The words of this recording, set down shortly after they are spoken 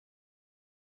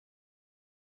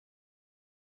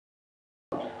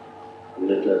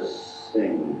Let us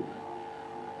sing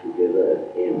together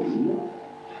a hymn.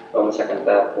 Vamos a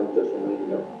cantar juntos un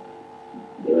himno.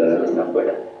 Mientras está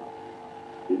afuera.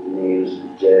 It means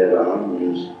Jairam,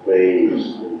 means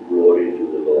praise and glory to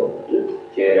the Lord.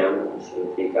 Jairam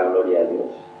significa gloria a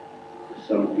Dios.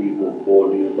 Some people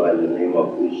call you by the name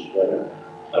of Ishvara.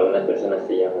 Algunas personas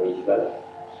se llaman Ishvara.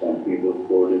 Some people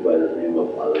call you by the name of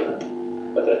Allah.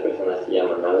 Otras personas se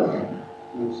llaman Allah.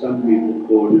 And some people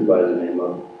call you by the name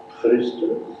of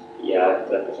Christus. Y a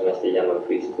otras personas se llaman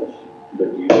Cristos.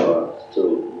 But you are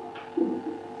still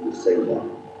the same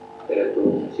one. Pero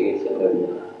tú sigues siendo el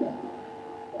mismo.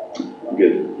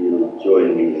 Good. You'll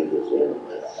join me in this hymn.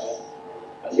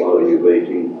 Así While que you're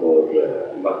waiting for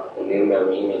va a unirme a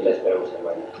mí mientras esperamos el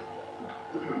baño.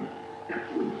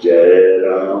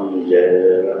 Jairam,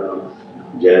 Jairam,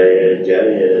 Jaya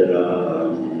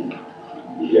Jairam,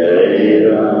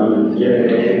 Jairam,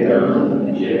 Jairam,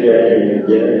 Jaya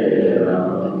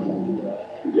Jairam,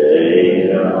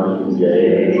 Jairam,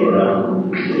 Jairam,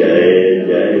 Jaya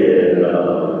Jairam,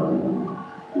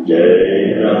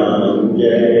 Jairam,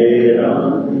 Jairam,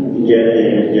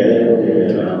 Jaya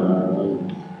Jairam.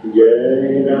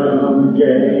 Jai Ram,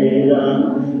 Jai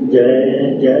Ram,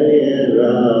 Jai Jai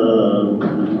Ram.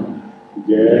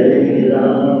 Jai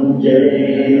Ram,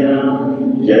 Jai Ram,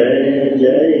 Jai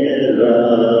Jai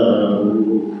Ram.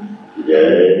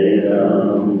 Jai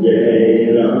Ram,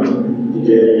 Jai Ram,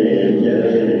 Jai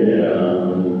Jai Ram.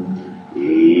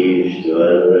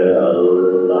 Ishvara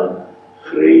Allah,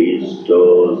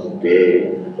 Christos te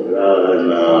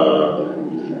Pranam.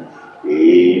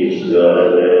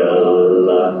 Ishvara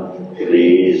Allah,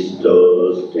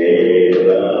 Christos te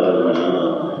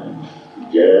Pranam.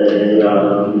 Jai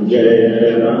Ram,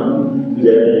 Jai Ram,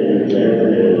 Jai Jai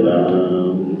Ram.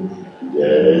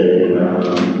 Jai Ram,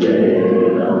 Jai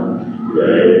Ram,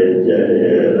 Jai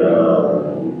Jai Ram.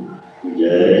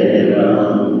 Jai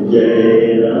Ram,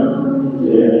 Jai Ram,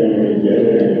 Jai Jai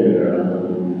Ram.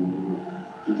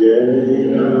 Jai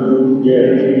Ram, Jai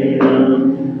Ram,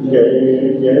 Jai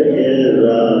Jai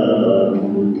Ram.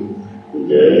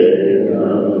 Jai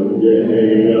Ram, Jai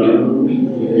Ram,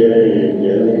 Jai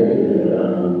Jai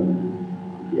Ram.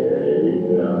 Jai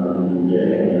Ram, Jai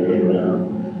Ram,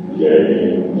 Jai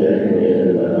Jai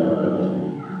Ram.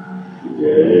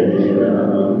 Jai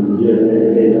Ram, Jai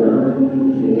Ram,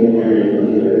 Jai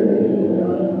Jai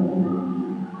Ram.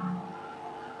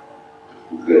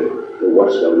 Good. So what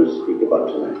shall we speak about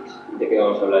tonight? ¿De qué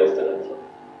vamos a hablar esta noche?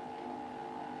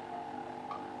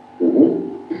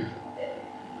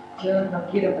 Yo no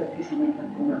quiero precisamente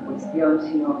hacer una cuestión,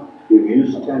 sino... If you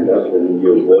stand up and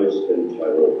your voice can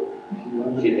travel.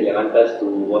 Si te levantas,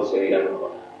 tu voz se oirá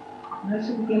mejor. No es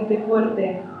suficiente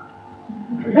fuerte.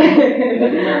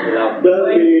 Don't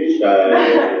be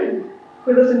shy.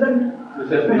 ¿Puedo sentarme?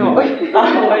 No.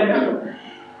 Bueno.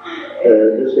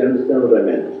 Does she understand what I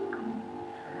meant?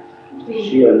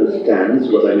 She understands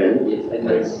what I meant. Yes, I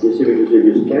know. You see, because if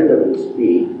you stand up and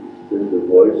speak, then the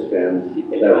voice can Si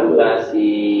te travel. levantas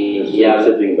y hablas,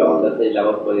 Sitting down. entonces la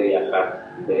voz puede viajar,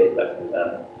 puede estar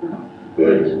sentada.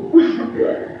 Good.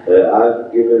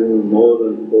 I've given more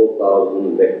than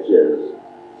 4,000 lectures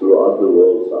throughout the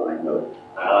world, so I know.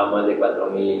 Ha dado más de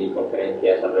 4.000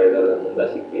 conferencias alrededor del mundo,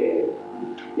 así que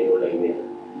tengo una idea.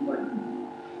 Bueno.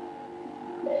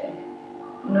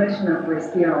 No es una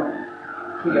cuestión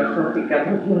filosófica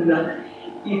profunda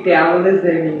y te hablo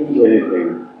desde mi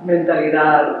Anything.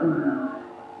 mentalidad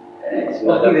It's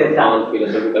not a occidental. profound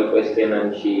philosophical question,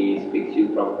 and she speaks you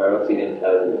from her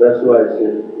occidental. That's why I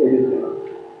said anything.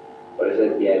 Por eso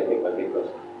decía que cualquier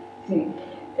cosa. Sí.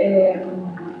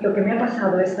 Lo que me ha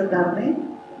pasado esta tarde,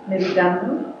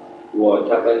 meditando, What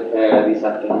happened this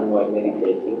afternoon while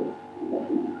meditating?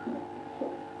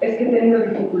 es que he tenido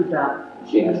dificultad.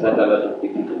 She has had a lot of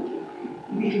difficulty.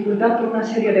 Dificultad por una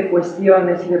serie de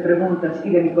cuestiones y de preguntas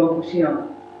y de mi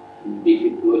confusión.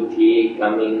 Difficulty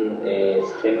coming,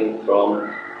 stemming from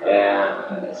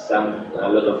a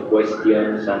lot of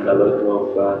questions and a lot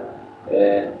of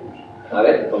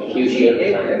confusion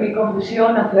Mi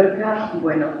confusión acerca,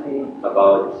 bueno,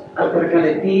 acerca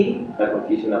de ti. The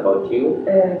confusion about you.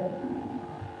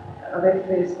 A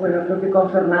veces, bueno, creo que con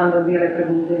Fernando un día le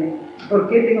pregunté ¿por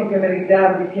qué tengo que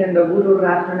meditar diciendo Guru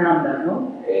Rajananda,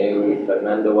 no? With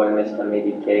Fernando, one has to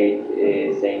meditate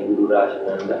saying Guru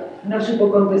Rajananda. No supo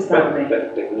contestarme.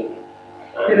 Perfect technique.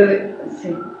 Pero,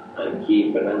 sí. And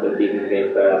Fernando didn't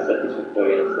give a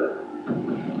satisfactory answer.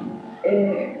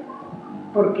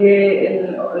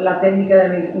 Porque la técnica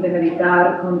de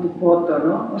meditar con tu foto,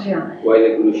 ¿no? O sea... Why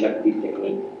the Guru Shakti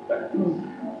technique practice?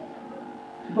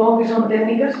 Supongo que son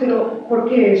técnicas, pero ¿por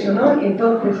qué eso, no? Y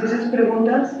entonces esas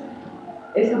preguntas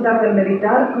esta tarde al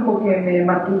meditar como que me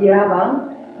martilleaban,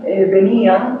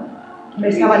 venían, me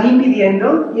estaban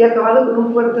impidiendo y he acabado con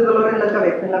un fuerte dolor en la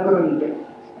cabeza, en la coronilla.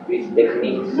 These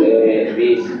techniques,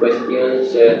 these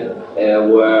questions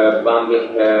were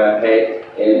bumping her head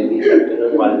this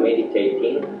afternoon while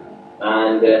meditating,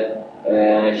 and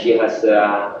she has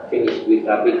finished with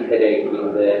a big headache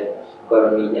in the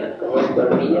coronilla. ¿Cómo es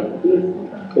coronilla?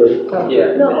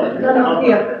 Yeah. No,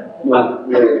 here.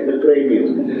 The cranium.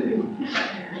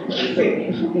 Sí,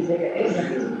 dice que es.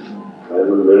 I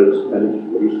will learn Spanish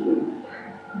very soon.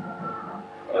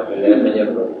 Aprender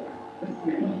español.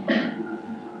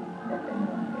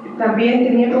 También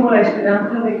tenía como la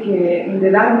esperanza de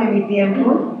darme mi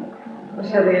tiempo, o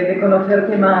sea, de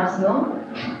conocerte más, ¿no?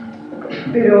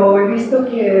 Pero he visto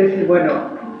que, bueno,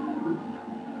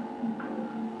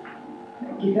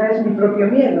 quizá es mi propio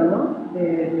miedo, ¿no?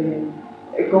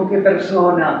 Con qué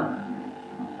persona,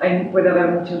 ahí puede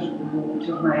haber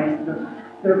muchos maestros,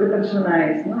 pero qué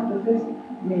persona es, ¿no? Entonces,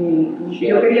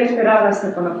 yo quería esperar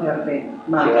hasta conocerte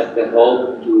más. She had the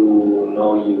hope to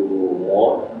know you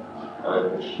more,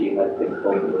 and she had the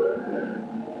hope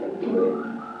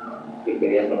que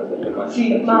querías conocerte más.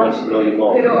 Sí, más, she wants to know you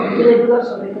more. pero tiene dudas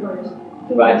sobre cómo es.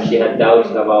 But she had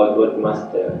doubts about what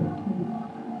master.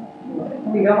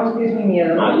 Digamos que es mi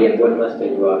miedo, ¿no? What master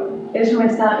you are. Eso me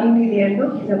está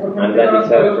impidiendo, quizá porque no And tengo that is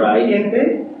her pride,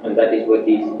 suficiente, and that is what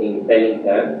is impelling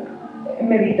her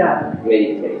meditar.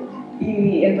 meditate.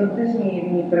 Y entonces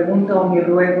mi pregunta o mi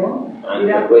ruego And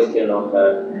era, the question of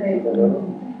her,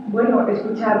 bueno,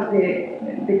 escucharte,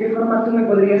 ¿de qué forma tú me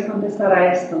podrías contestar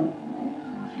a esto?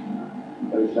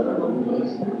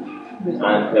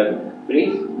 and her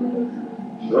priest,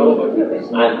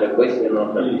 and the question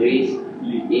of her priest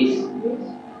is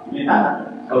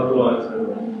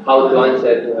how to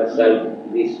answer to herself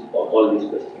all these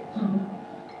questions.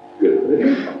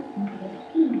 Good.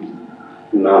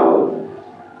 Now,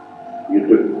 you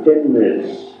took 10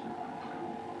 minutes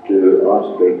to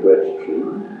ask a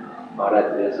question Ahora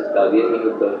te has estado 10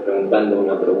 minutos preguntando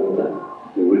una pregunta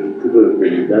which could have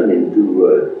been done in 2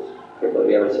 words. que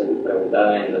podría haber sido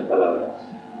preguntada en 2 palabras.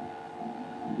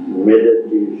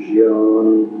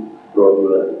 Meditación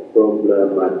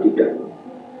problemática.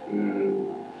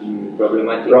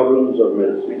 Problemática. Problems of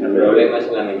meditation. Problemas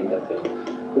en la meditación.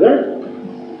 Right?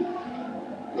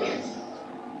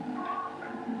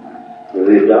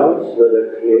 The doubts that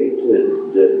are created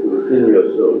within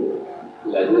your soul.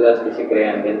 Las dudas que se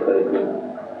crean dentro de ti.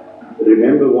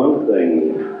 Remember one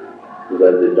thing,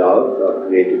 that the doubts are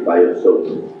created by your soul.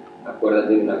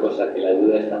 Acuérdate de una cosa, que las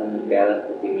dudas están creadas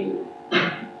por ti mismo.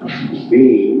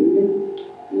 Being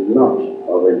not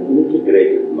of an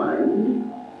integrated mind,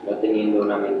 No teniendo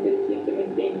una mente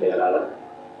suficientemente integrada,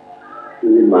 the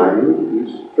mind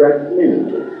is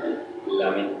fragmented.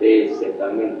 la mente se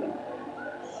fragmenta.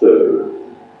 So,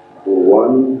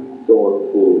 one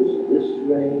thought pulls this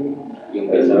way, Y un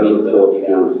another pensamiento thought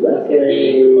tira pulls that hacia aquí,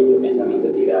 way, otro pensamiento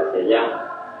tira hacia allá,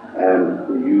 and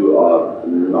you are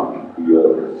not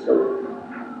yourself.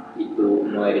 y tú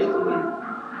no eres tú mismo.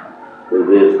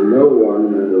 There's no one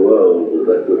in the world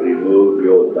that could remove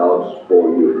your doubts for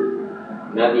you.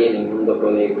 Nadie en el mundo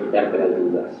puede quitarte las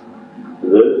dudas.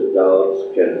 Those doubts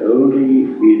can only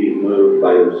be removed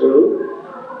by yourself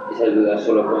Esas dudas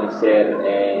solo pueden ser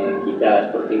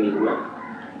quitadas por ti misma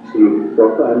through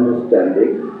proper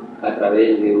understanding a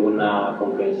través de una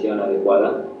comprensión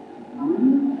adecuada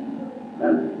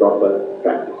and proper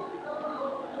practice.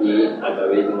 y a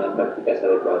través de unas prácticas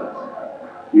adecuadas.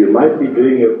 You might be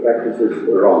doing your practices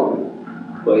wrong.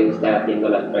 Puedes estar haciendo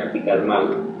las prácticas mal.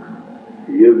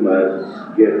 You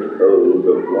must get hold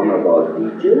of one of our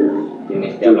teachers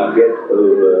Tienes que to hablar get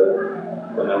over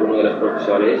con alguno de los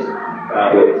profesores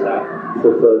para regresar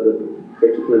for further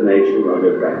explanation on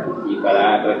your practice. y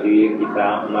para recibir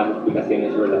quizá más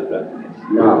explicaciones sobre las prácticas.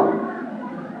 Now,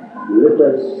 let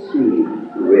us see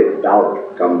where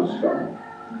doubt comes from.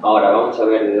 Ahora vamos a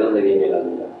ver de dónde viene la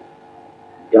duda.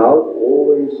 Doubt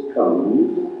always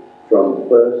comes from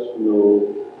personal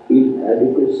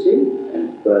inadequacy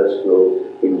and personal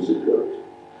insecurity.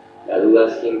 La duda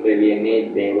siempre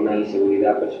viene de una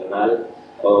inseguridad personal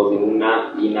o de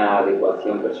una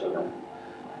inadecuación personal.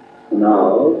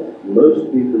 Now,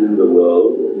 most people in the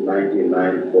world,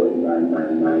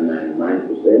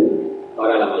 99.99999%,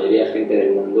 Ahora la mayoría de gente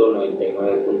del mundo,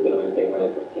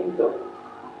 99.99%,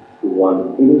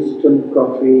 want instant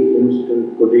coffee,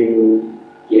 instant pudding,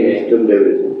 quiere instant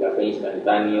everything. café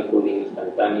instantáneo, pudding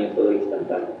instantáneo, todo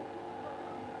instantáneo.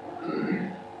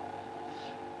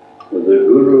 The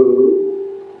Guru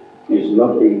is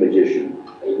not a magician.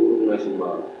 El gurú no es un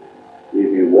mago.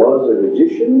 If he was a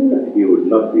magician, he would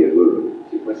not be a Guru.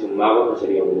 fuese un mago no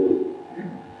sería un gurú.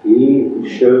 He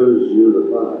shows you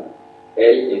the path,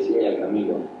 Él enseña el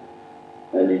camino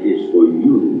and it is for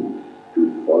you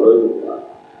to follow the path.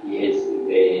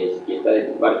 y está de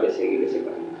tu parte seguir ese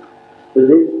camino. But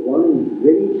there's one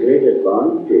very great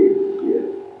advantage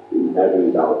here in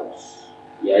having doubts.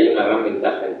 Y hay una gran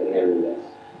ventaja en tener dudas.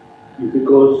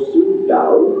 Because through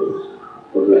doubts,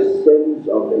 the sense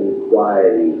of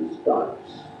inquiry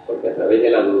starts. Porque a través de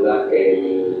la duda,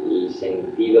 el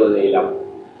sentido de la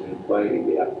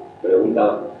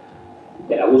pregunta,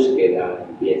 de la búsqueda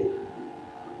empieza.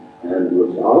 And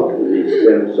without the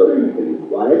sense of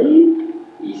inquiry,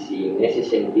 Y sin ese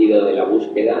sentido de la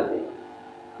búsqueda,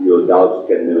 your doubts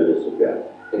can never disappear.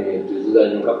 tus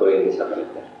dudas nunca pueden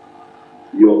desaparecer.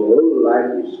 Your whole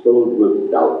life is filled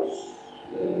with doubts.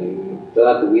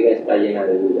 Toda tu vida está llena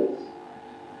de dudas.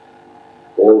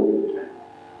 All the time.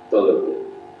 Todo el tiempo.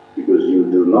 Because you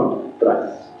do not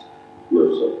trust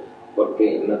yourself.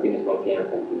 Porque no tienes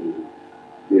confianza en ti mismo.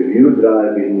 If you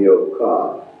drive in your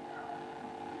car,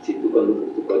 Si tú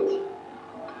conduces tu coche,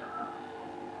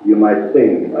 you might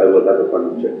think, I will have a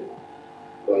puncture.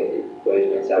 puedes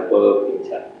pensar, puedo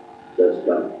pinchar. That's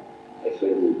done. Eso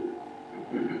es duro.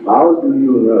 How do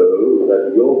you know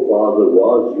that your father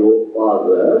was your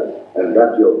father and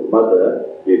that your mother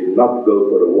did not go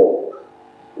for a walk?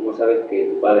 ¿Cómo sabes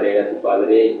que tu padre era tu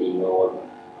padre y no otro?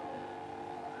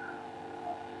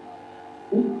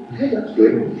 That's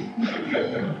good.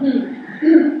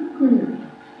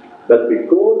 But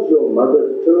because your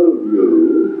mother told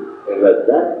you that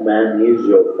that man is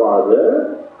your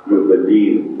father, you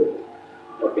believed.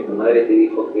 Porque tu madre te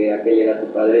dijo que aquel era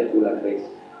tu padre, tú la crees.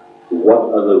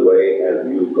 What other way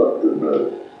have you got to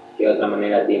know? ¿Qué otra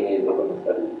manera tienes de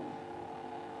conocerlo?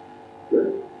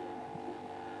 Good.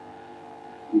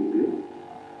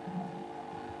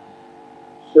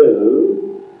 So,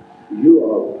 you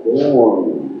are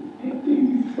born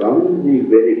from the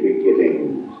very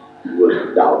beginning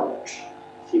with doubt.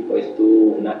 Sí, pues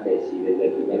tú naces y desde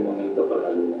el primer momento con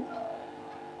la duda.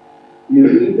 You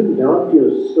even doubt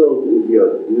yourself if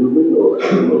you're human or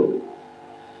animal.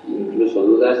 Incluso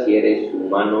dudas si eres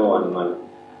humano o animal.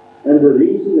 And the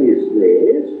reason is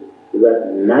this,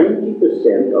 that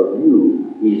 90% of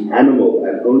you is animal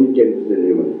and only 10%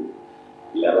 human.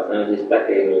 Y la razón es esta,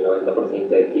 que el 90%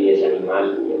 de ti es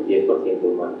animal y el 10%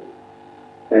 humano.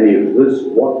 And if this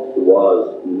what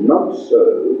was not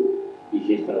so, Y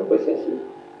si esto no fuese así,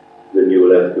 then you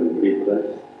will have complete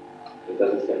trust.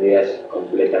 entonces tendrías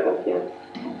completa confianza.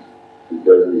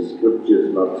 Does the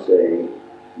scriptures not say,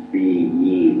 be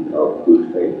ye of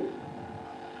good faith?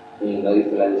 Y no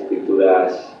dicen las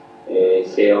escrituras,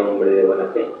 sé hombre de buena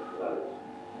fe.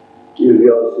 If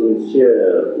you are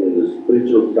sincere in the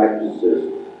spiritual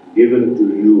practices given to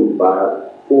you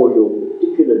for your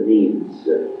particular needs,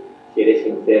 Si eres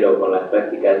sincero con las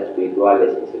prácticas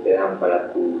espirituales que se te dan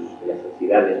para tus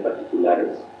necesidades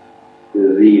particulares,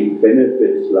 the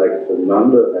benefits, like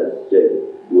Fernando has said,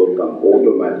 will come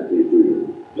automatically to you.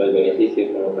 los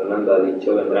beneficios, como Fernando ha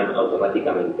dicho, vendrán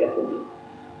automáticamente hacia ti.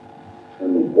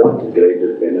 And what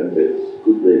greater benefits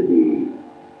could there be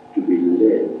to be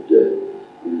led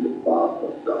in the path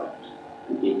of God?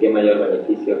 Y qué mayor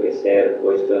beneficio que ser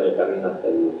puesto en el camino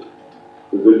hacia Dios.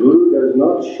 The Guru does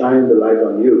not shine the light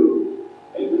on you.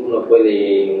 El Guru no puede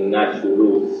iluminar su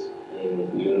luz,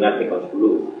 iluminarte con su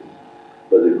luz.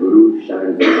 But the Guru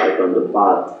shines the light on the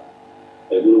path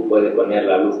El Guru puede poner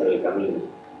la luz en el camino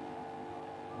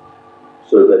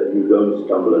so that you don't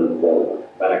stumble and fall.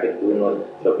 para que tú no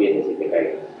tropieces y te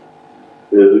caigas.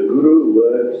 The Guru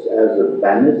works as a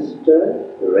banister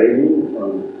railing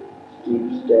on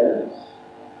steep stairs.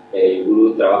 El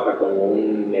Guru trabaja como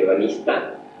un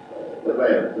ebanista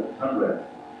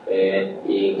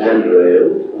y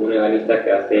Handrail. como un ebanista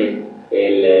que hace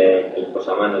el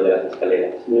posamanos de las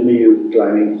escaleras. Maybe you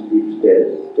climbing steep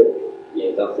stairs. Y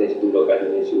entonces tú lo que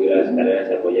haces es subir a las escaleras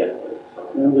y apoyar por el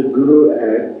posamanos. And the Guru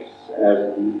acts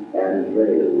as the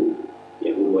handrail. Y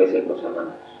el Guru es el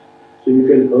posamanos. So you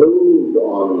can hold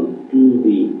on to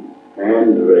the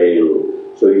handrail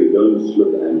so you don't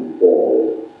slip and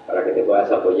fall. Para que te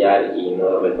puedas apoyar y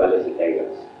no resbales y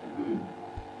caigas.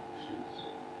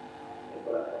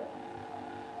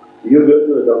 You go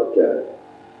to a doctor,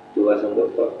 Tú vas a un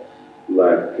doctor,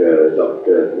 like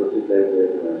Dr. What's his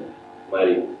name?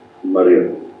 Mario.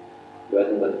 Mario. Tú vas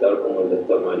a un doctor como el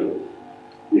doctor Mario.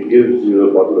 He gives you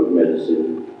a bottle of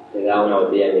medicine. Te da una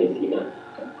botella de medicina.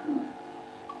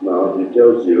 Now he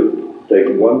tells you, take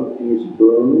 1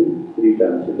 teaspoon 3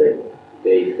 times a day. Te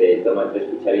dice, toma 3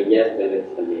 cucharillas 3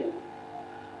 veces al día.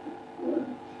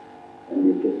 And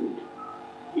you take it.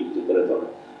 Y tú te lo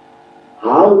tomas.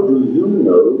 how do you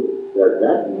know that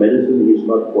that medicine is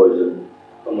not poison?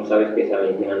 ¿Cómo sabes que esa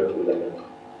medicina no es un veneno?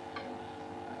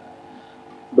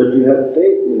 But you have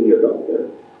faith in your doctor.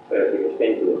 Pero tienes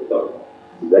fe en tu doctor,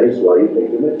 That is why you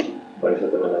take the medicine. por eso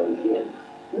tomas la medicina.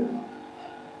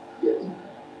 Yes.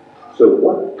 So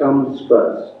what comes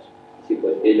first? Sí,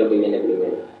 pues, ¿qué es lo que viene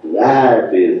primero?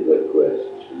 That is the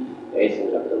question. Esa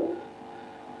es la pregunta.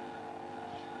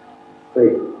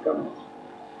 Faith comes.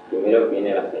 Primero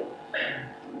viene la fe.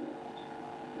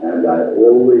 And I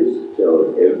always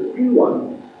tell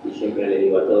everyone Y siempre le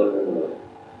digo a todo el mundo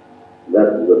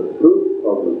that the proof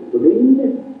of the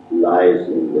pudding lies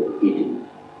in the eating.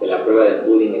 que la prueba del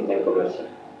pudding está en comerse.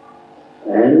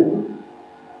 And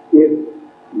if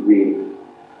the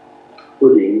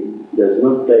pudding does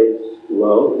not taste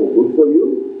well or good for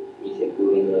you, Y si el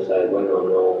pudding no sabe bueno,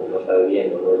 no sabe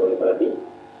bien o no es bueno para ti,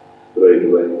 throw it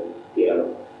away tíralo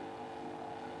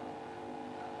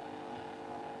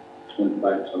and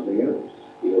find something else.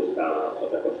 y busca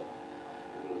otra cosa.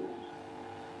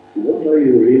 What are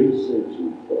you really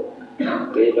searching for?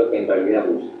 ¿Qué es lo que en realidad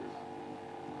buscas?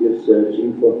 You're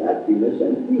searching for happiness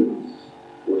and peace.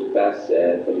 Buscas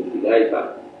felicidad y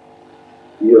paz.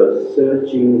 You're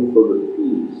searching for the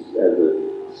peace, as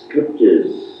the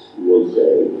scriptures will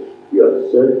say. You're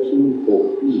searching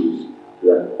for peace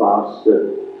that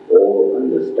passeth all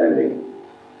understanding.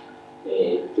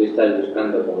 Tú estás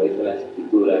buscando, como dicen las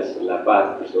escrituras, la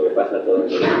paz que sobrepasa todo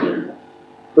entendimiento.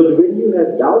 But when you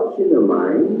have doubts in your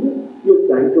mind, you're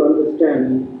trying to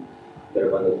understand. Pero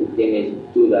cuando tú tienes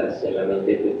dudas en la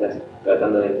mente, tú estás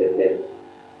tratando de entender.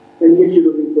 And yet you're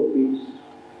looking for peace.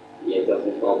 Y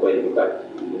entonces, ¿cómo puedes buscar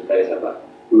esa paz?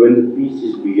 When the peace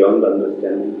is beyond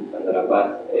understanding. Cuando la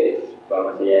paz va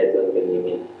más allá de tu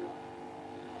entendimiento.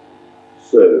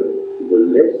 So, the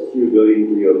less you go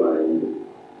into your mind,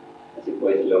 Así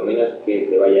pues, lo menos que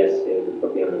te vayas en tu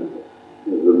propia mente,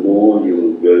 the more you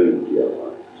will go into your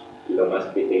heart. lo más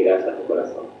que te irás a tu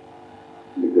corazón.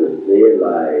 Because there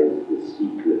lies the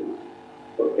secret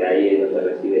Porque ahí es donde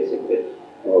reside el secreto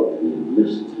of the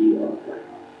mystery